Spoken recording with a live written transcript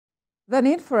The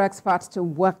need for experts to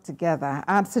work together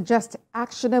and suggest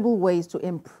actionable ways to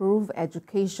improve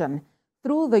education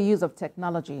through the use of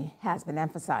technology has been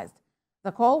emphasized.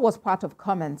 The call was part of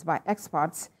comments by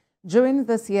experts during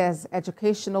this year's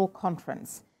educational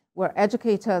conference, where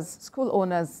educators, school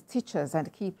owners, teachers,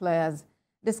 and key players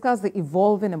discussed the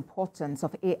evolving importance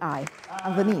of AI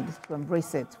and the need to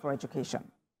embrace it for education.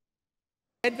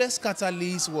 Edvest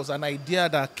Catalyst was an idea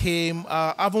that came,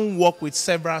 having worked with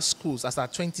several schools. As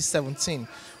at 2017,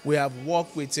 we have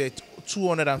worked with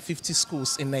 250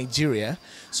 schools in Nigeria.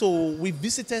 So we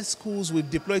visited schools, we've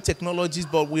deployed technologies,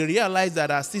 but we realized that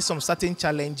there are still some certain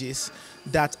challenges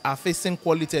that are facing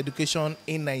quality education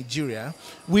in Nigeria,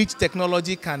 which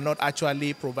technology cannot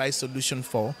actually provide solution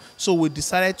for. So we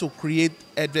decided to create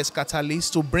Edvest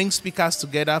Catalyst to bring speakers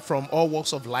together from all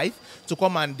walks of life to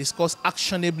come and discuss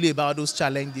actionably about those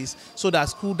challenges so that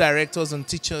school directors and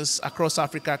teachers across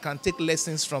Africa can take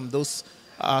lessons from those.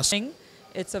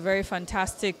 It's a very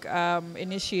fantastic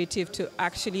initiative to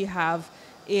actually have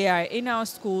AI in our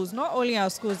schools, not only our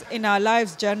schools, in our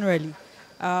lives generally.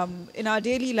 In our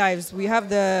daily lives, we have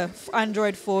the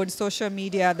Android phone, social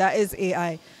media, that is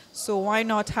AI. So why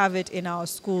not have it in our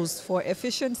schools for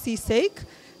efficiency's sake?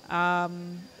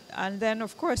 And then,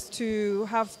 of course, to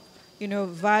have,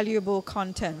 valuable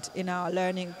content in our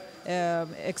learning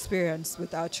experience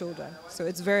with our children. So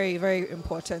it's very, very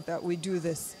important that we do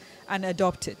this and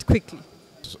adopt it quickly.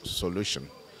 Solution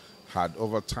had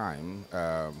over time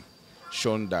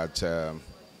shown that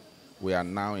we are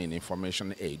now in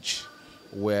information age,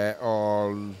 where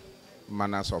all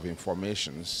manners of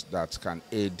informations that can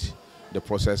aid the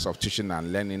process of teaching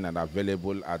and learning are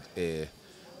available at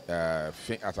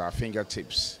our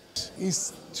fingertips.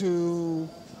 Is to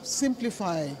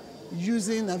simplify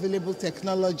using available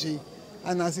technology,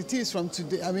 and as it is from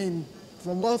today,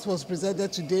 from what was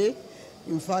presented today,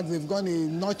 in fact, they've gone a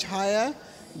notch higher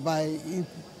by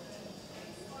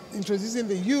introducing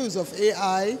the use of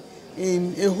AI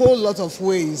in a whole lot of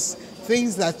ways,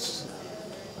 things that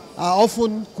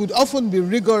could often be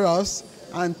rigorous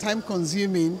and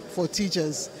time-consuming for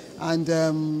teachers and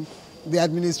the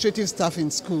administrative staff in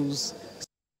schools.